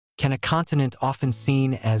Can a continent often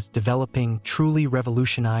seen as developing truly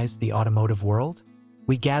revolutionize the automotive world?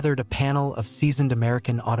 We gathered a panel of seasoned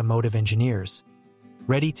American automotive engineers,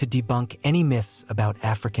 ready to debunk any myths about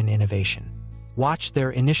African innovation. Watch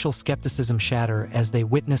their initial skepticism shatter as they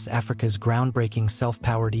witness Africa's groundbreaking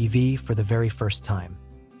self-powered EV for the very first time.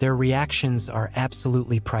 Their reactions are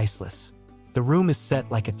absolutely priceless. The room is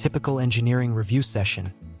set like a typical engineering review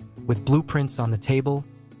session, with blueprints on the table,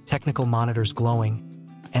 technical monitors glowing,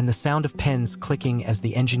 and the sound of pens clicking as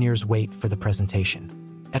the engineers wait for the presentation.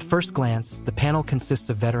 At first glance, the panel consists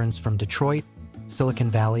of veterans from Detroit, Silicon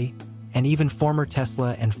Valley, and even former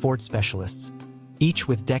Tesla and Ford specialists, each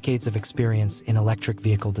with decades of experience in electric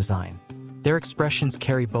vehicle design. Their expressions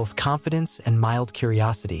carry both confidence and mild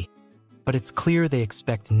curiosity, but it's clear they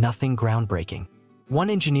expect nothing groundbreaking. One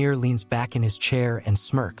engineer leans back in his chair and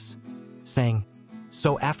smirks, saying,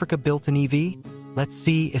 "So Africa built an EV? Let's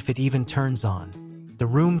see if it even turns on." The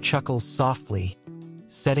room chuckles softly,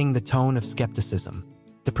 setting the tone of skepticism.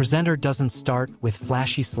 The presenter doesn't start with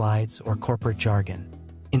flashy slides or corporate jargon.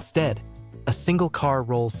 Instead, a single car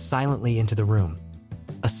rolls silently into the room.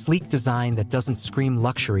 A sleek design that doesn't scream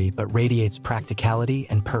luxury but radiates practicality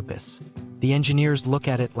and purpose. The engineers look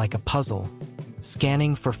at it like a puzzle,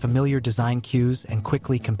 scanning for familiar design cues and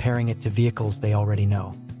quickly comparing it to vehicles they already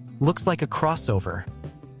know. "Looks like a crossover,"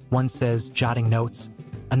 one says, jotting notes.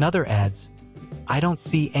 Another adds, "I don't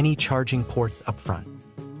see any charging ports up front."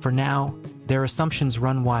 For now, their assumptions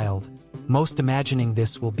run wild, most imagining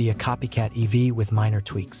this will be a copycat EV with minor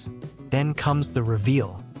tweaks. Then comes the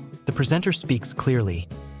reveal. The presenter speaks clearly.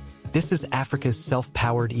 This is Africa's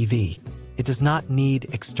self-powered EV. It does not need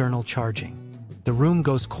external charging. The room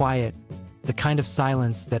goes quiet, the kind of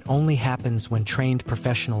silence that only happens when trained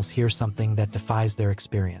professionals hear something that defies their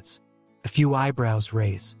experience. A few eyebrows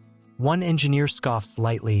raise. One engineer scoffs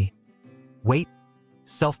lightly. "Wait,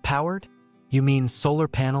 self-powered? You mean solar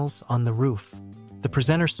panels on the roof?" The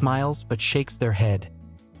presenter smiles but shakes their head.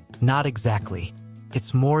 "Not exactly.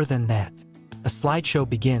 It's more than that." A slideshow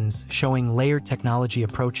begins, showing layered technology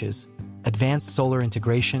approaches, advanced solar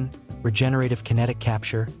integration, regenerative kinetic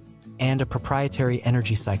capture, and a proprietary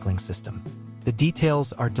energy cycling system. The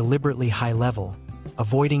details are deliberately high-level,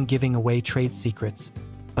 avoiding giving away trade secrets,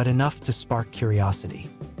 but enough to spark curiosity.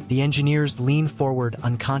 The engineers lean forward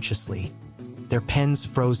unconsciously, their pens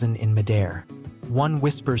frozen in midair. One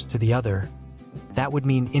whispers to the other, "That would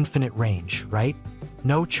mean infinite range, right?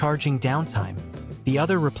 No charging downtime." The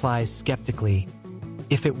other replies skeptically,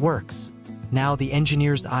 "If it works." Now the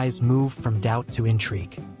engineer's eyes move from doubt to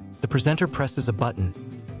intrigue. The presenter presses a button,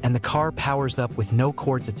 and the car powers up with no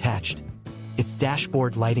cords attached, its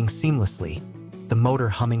dashboard lighting seamlessly, the motor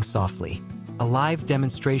humming softly. A live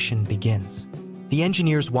demonstration begins. The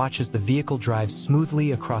engineers watch as the vehicle drives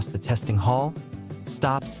smoothly across the testing hall,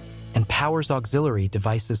 stops, and powers auxiliary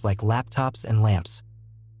devices like laptops and lamps,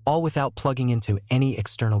 all without plugging into any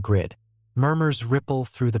external grid. Murmurs ripple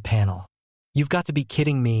through the panel. "You've got to be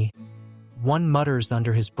kidding me." One mutters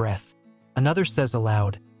under his breath. Another says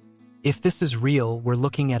aloud, "If this is real, we're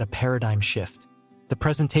looking at a paradigm shift." The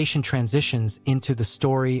presentation transitions into the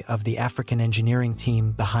story of the African engineering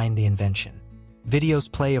team behind the invention.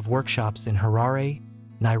 Videos play of workshops in Harare,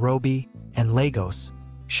 Nairobi, and Lagos,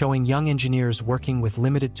 showing young engineers working with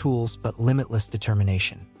limited tools but limitless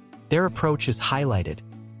determination. Their approach is highlighted,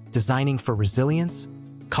 designing for resilience,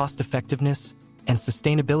 cost-effectiveness, and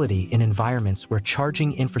sustainability in environments where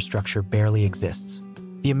charging infrastructure barely exists.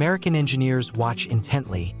 The American engineers watch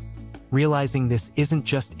intently, realizing this isn't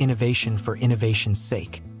just innovation for innovation's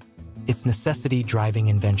sake. It's necessity driving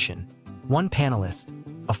invention. One panelist,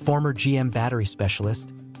 a former GM battery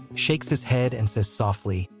specialist, shakes his head and says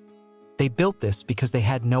softly, "They built this because they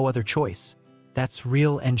had no other choice." That's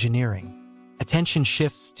real engineering. Attention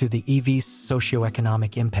shifts to the EV's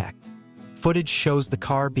socioeconomic impact. Footage shows the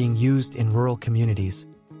car being used in rural communities,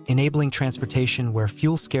 enabling transportation where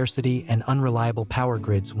fuel scarcity and unreliable power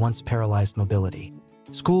grids once paralyzed mobility.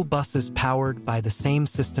 School buses powered by the same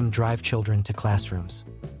system drive children to classrooms.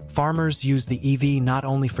 Farmers use the EV not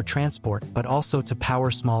only for transport but also to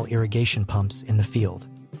power small irrigation pumps in the field.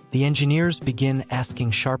 The engineers begin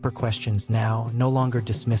asking sharper questions now, no longer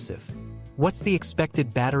dismissive. "What's the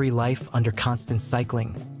expected battery life under constant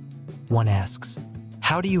cycling?" one asks.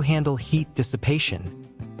 "How do you handle heat dissipation?"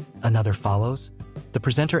 another follows. The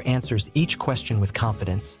presenter answers each question with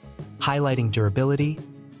confidence, highlighting durability,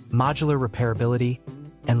 modular repairability,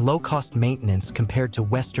 and low-cost maintenance compared to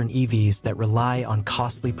Western EVs that rely on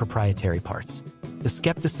costly proprietary parts. The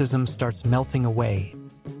skepticism starts melting away,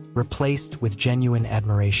 replaced with genuine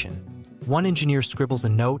admiration. One engineer scribbles a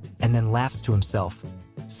note and then laughs to himself,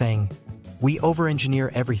 saying, We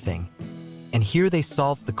over-engineer everything. And here they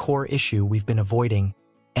solved the core issue we've been avoiding,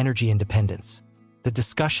 energy independence. The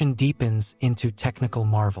discussion deepens into technical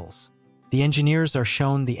marvels. The engineers are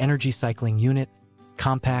shown the energy cycling unit,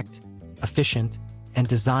 compact, efficient, and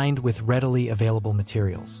designed with readily available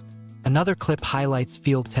materials. Another clip highlights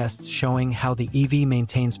field tests showing how the EV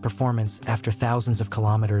maintains performance after thousands of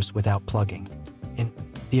kilometers without plugging. And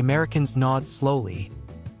the Americans nod slowly,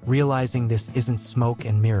 realizing this isn't smoke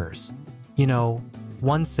and mirrors. You know,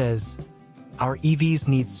 one says, "Our EVs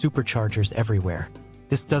need superchargers everywhere.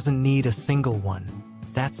 This doesn't need a single one.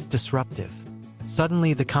 That's disruptive."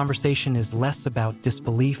 Suddenly, the conversation is less about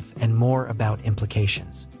disbelief and more about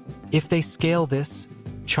implications. If they scale this,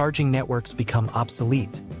 charging networks become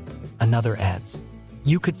obsolete. Another adds,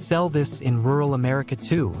 "You could sell this in rural America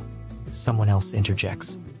too." Someone else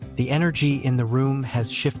interjects. The energy in the room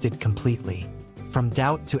has shifted completely. From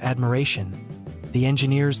doubt to admiration, the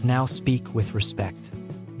engineers now speak with respect.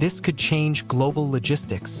 "This could change global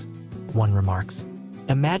logistics," one remarks.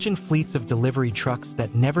 "Imagine fleets of delivery trucks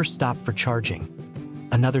that never stop for charging."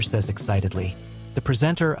 Another says excitedly. The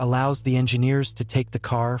presenter allows the engineers to take the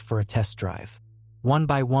car for a test drive. One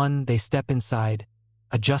by one, they step inside,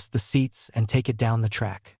 adjust the seats, and take it down the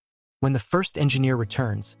track. When the first engineer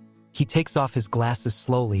returns, he takes off his glasses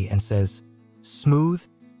slowly and says, "Smooth,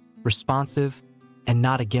 responsive, and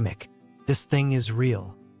not a gimmick. This thing is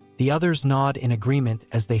real." The others nod in agreement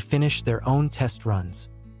as they finish their own test runs,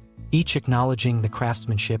 each acknowledging the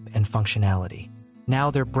craftsmanship and functionality.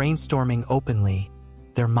 Now they're brainstorming openly,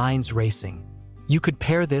 their minds racing. You could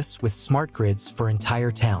pair this with smart grids for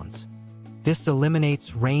entire towns. This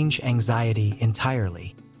eliminates range anxiety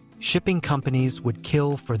entirely. Shipping companies would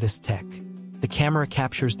kill for this tech. The camera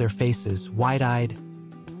captures their faces, wide-eyed,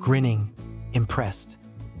 grinning, impressed.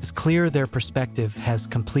 It's clear their perspective has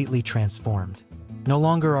completely transformed. No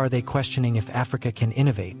longer are they questioning if Africa can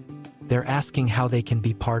innovate. They're asking how they can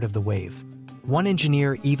be part of the wave. One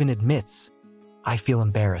engineer even admits, "I feel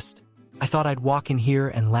embarrassed. I thought I'd walk in here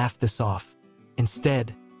and laugh this off.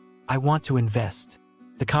 Instead, I want to invest."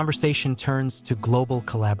 The conversation turns to global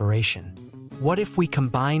collaboration. What if we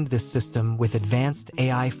combined this system with advanced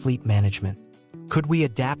AI fleet management? Could we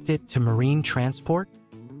adapt it to marine transport?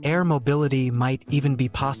 Air mobility might even be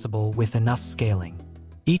possible with enough scaling.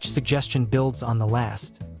 Each suggestion builds on the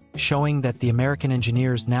last, showing that the American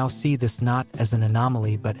engineers now see this not as an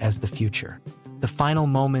anomaly but as the future. The final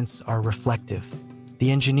moments are reflective.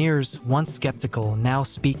 The engineers, once skeptical, now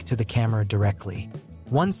speak to the camera directly.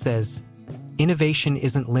 One says, "Innovation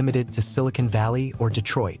isn't limited to Silicon Valley or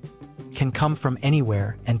Detroit. It can come from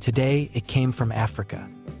anywhere, and today it came from Africa."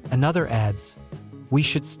 Another adds, "We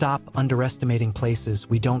should stop underestimating places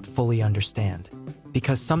we don't fully understand,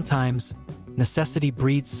 because sometimes necessity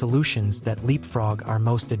breeds solutions that leapfrog our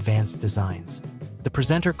most advanced designs." The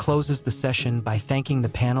presenter closes the session by thanking the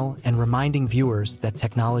panel and reminding viewers that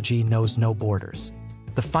technology knows no borders.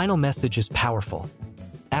 The final message is powerful.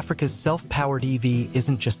 Africa's self-powered EV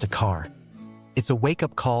isn't just a car. It's a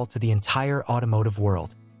wake-up call to the entire automotive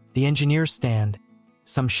world. The engineers stand,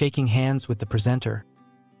 some shaking hands with the presenter,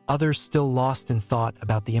 others still lost in thought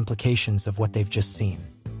about the implications of what they've just seen.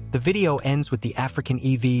 The video ends with the African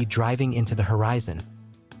EV driving into the horizon,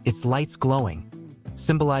 its lights glowing,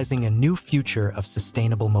 symbolizing a new future of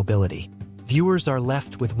sustainable mobility. Viewers are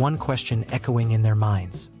left with one question echoing in their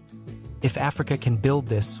minds. If Africa can build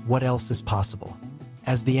this, what else is possible?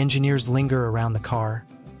 As the engineers linger around the car,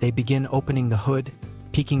 they begin opening the hood,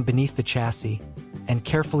 peeking beneath the chassis, and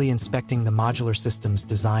carefully inspecting the modular systems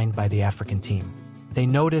designed by the African team. They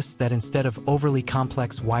notice that instead of overly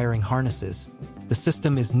complex wiring harnesses, the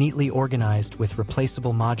system is neatly organized with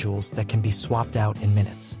replaceable modules that can be swapped out in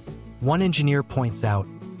minutes. One engineer points out,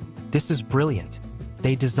 "This is brilliant.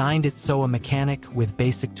 They designed it so a mechanic with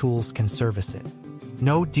basic tools can service it.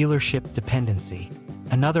 No dealership dependency."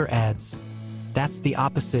 Another adds, "That's the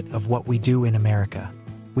opposite of what we do in America.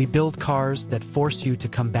 We build cars that force you to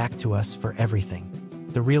come back to us for everything."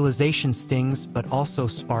 The realization stings but also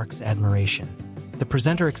sparks admiration. The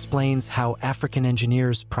presenter explains how African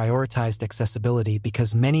engineers prioritized accessibility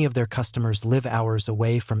because many of their customers live hours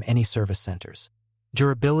away from any service centers.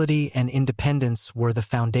 Durability and independence were the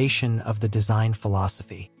foundation of the design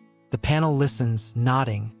philosophy. The panel listens,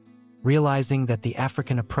 nodding, realizing that the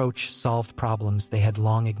African approach solved problems they had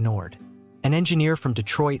long ignored. An engineer from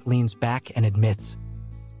Detroit leans back and admits,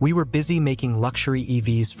 "We were busy making luxury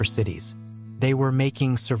EVs for cities. They were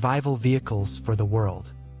making survival vehicles for the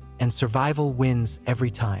world. And survival wins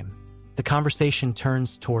every time." The conversation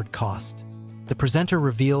turns toward cost. The presenter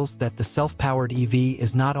reveals that the self-powered EV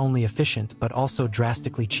is not only efficient but also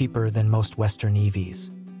drastically cheaper than most Western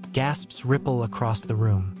EVs. Gasps ripple across the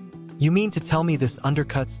room. You mean to tell me this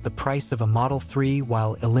undercuts the price of a Model 3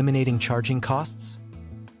 while eliminating charging costs?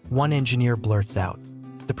 One engineer blurts out.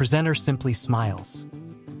 The presenter simply smiles.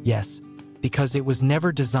 Yes, because it was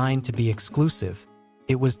never designed to be exclusive.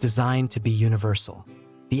 It was designed to be universal.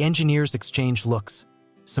 The engineers exchange looks,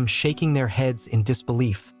 some shaking their heads in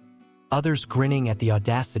disbelief, others grinning at the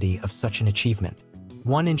audacity of such an achievement.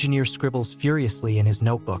 One engineer scribbles furiously in his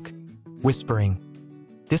notebook, whispering,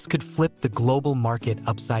 "This could flip the global market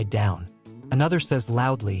upside down." Another says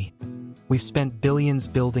loudly, "We've spent billions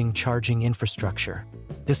building charging infrastructure.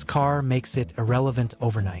 This car makes it irrelevant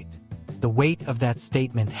overnight." The weight of that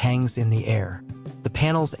statement hangs in the air. The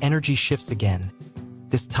panel's energy shifts again,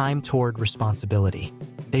 this time toward responsibility.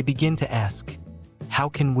 They begin to ask, how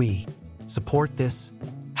can we support this?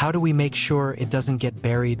 How do we make sure it doesn't get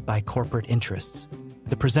buried by corporate interests?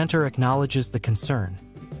 The presenter acknowledges the concern,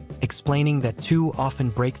 explaining that too often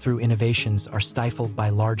breakthrough innovations are stifled by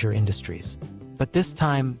larger industries. But this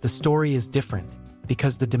time, the story is different,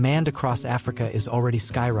 because the demand across Africa is already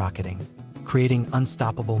skyrocketing, creating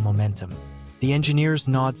unstoppable momentum. The engineers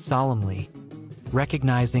nod solemnly,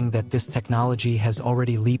 recognizing that this technology has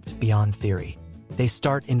already leaped beyond theory. They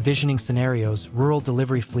start envisioning scenarios: rural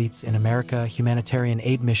delivery fleets in America, humanitarian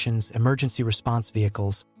aid missions, emergency response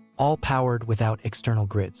vehicles, all powered without external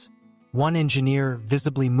grids. One engineer,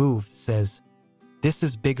 visibly moved, says, "This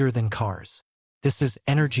is bigger than cars. This is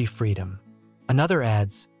energy freedom." Another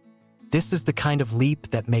adds, "This is the kind of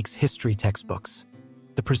leap that makes history textbooks."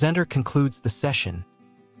 The presenter concludes the session,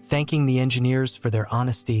 thanking the engineers for their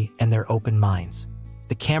honesty and their open minds.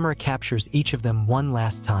 The camera captures each of them one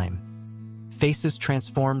last time, faces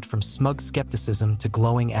transformed from smug skepticism to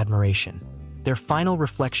glowing admiration. Their final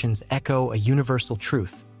reflections echo a universal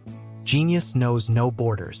truth: genius knows no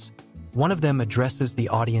borders. One of them addresses the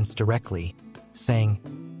audience directly, saying,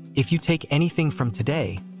 "If you take anything from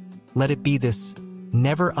today, let it be this: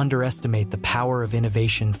 never underestimate the power of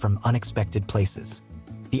innovation from unexpected places."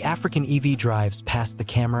 The African EV drives past the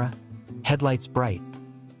camera, headlights bright,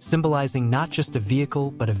 symbolizing not just a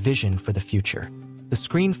vehicle but a vision for the future. The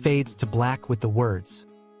screen fades to black with the words,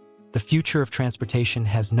 "The future of transportation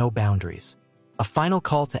has no boundaries." A final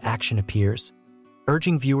call to action appears,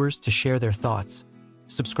 urging viewers to share their thoughts,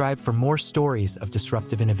 subscribe for more stories of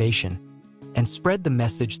disruptive innovation, and spread the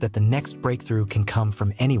message that the next breakthrough can come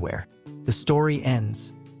from anywhere. The story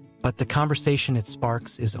ends, but the conversation it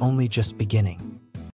sparks is only just beginning.